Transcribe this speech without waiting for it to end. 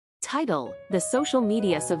Title: The Social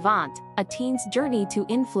Media Savant, A Teen's Journey to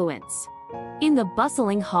Influence. In the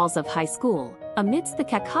bustling halls of high school, amidst the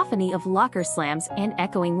cacophony of locker slams and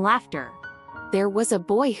echoing laughter, there was a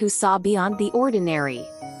boy who saw beyond the ordinary.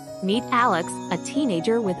 Meet Alex, a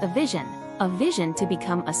teenager with a vision to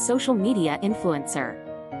become a social media influencer.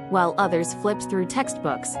 While others flipped through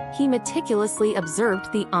textbooks, he meticulously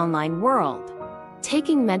observed the online world,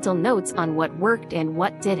 taking mental notes on what worked and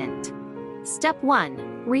what didn't. Step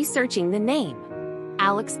 1. Researching the name.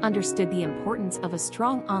 Alex understood the importance of a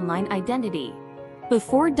strong online identity.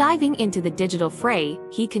 Before diving into the digital fray,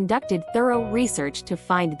 he conducted thorough research to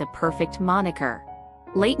find the perfect moniker.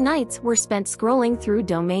 Late nights were spent scrolling through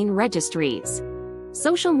domain registries,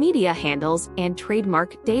 social media handles, and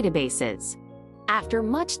trademark databases. After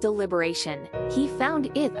much deliberation, he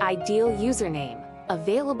found his ideal username,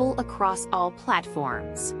 available across all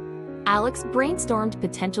platforms. Alex brainstormed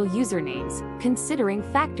potential usernames, considering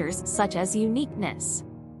factors such as uniqueness,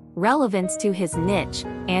 relevance to his niche,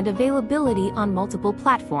 and availability on multiple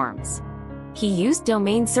platforms. He used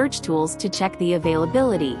domain search tools to check the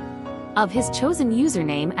availability of his chosen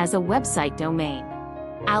username as a website domain.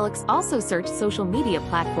 Alex also searched social media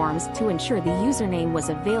platforms to ensure the username was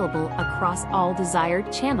available across all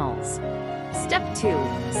desired channels. Step 2.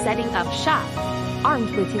 Setting up shop.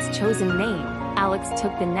 Armed with his chosen name, Alex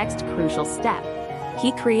took the next crucial step.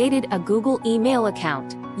 He created a Google email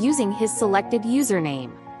account using his selected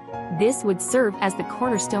username. This would serve as the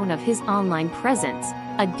cornerstone of his online presence,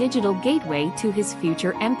 a digital gateway to his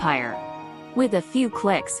future empire. With a few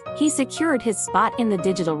clicks, he secured his spot in the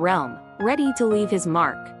digital realm, ready to leave his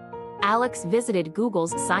mark. Alex visited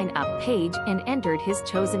Google's sign-up page and entered his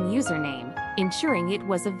chosen username, ensuring it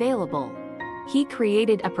was available. He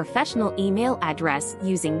created a professional email address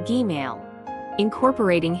using Gmail,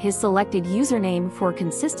 incorporating his selected username for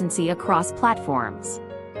consistency across platforms.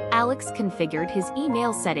 Alex configured his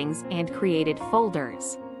email settings and created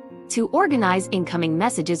folders to organize incoming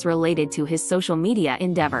messages related to his social media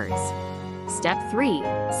endeavors. Step 3.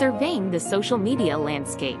 Surveying the social media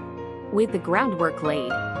landscape. With the groundwork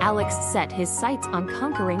laid, Alex set his sights on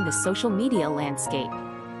conquering the social media landscape.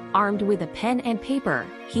 Armed with a pen and paper,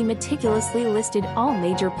 he meticulously listed all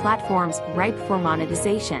major platforms ripe for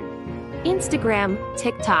monetization. Instagram,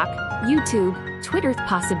 TikTok, YouTube, Twitter's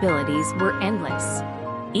possibilities were endless.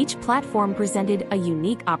 Each platform presented a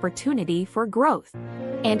unique opportunity for growth,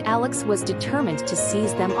 and Alex was determined to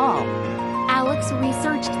seize them all. Alex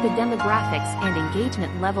researched the demographics and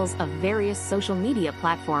engagement levels of various social media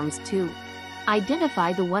platforms to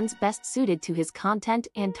identify the ones best suited to his content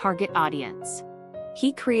and target audience.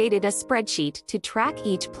 He created a spreadsheet to track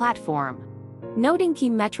each platform, noting key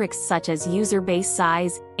metrics such as user base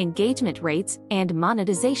size, engagement rates, and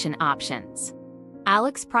monetization options.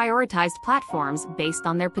 Alex prioritized platforms based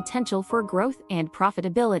on their potential for growth and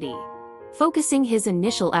profitability, focusing his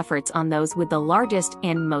initial efforts on those with the largest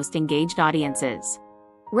and most engaged audiences.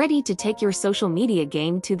 Ready to take your social media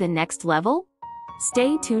game to the next level?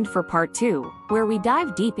 Stay tuned for part 2, where we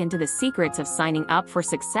dive deep into the secrets of signing up for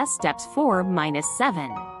success steps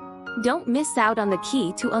 4-7. Don't miss out on the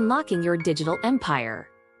key to unlocking your digital empire.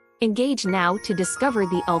 Engage now to discover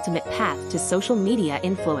the ultimate path to social media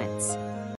influence.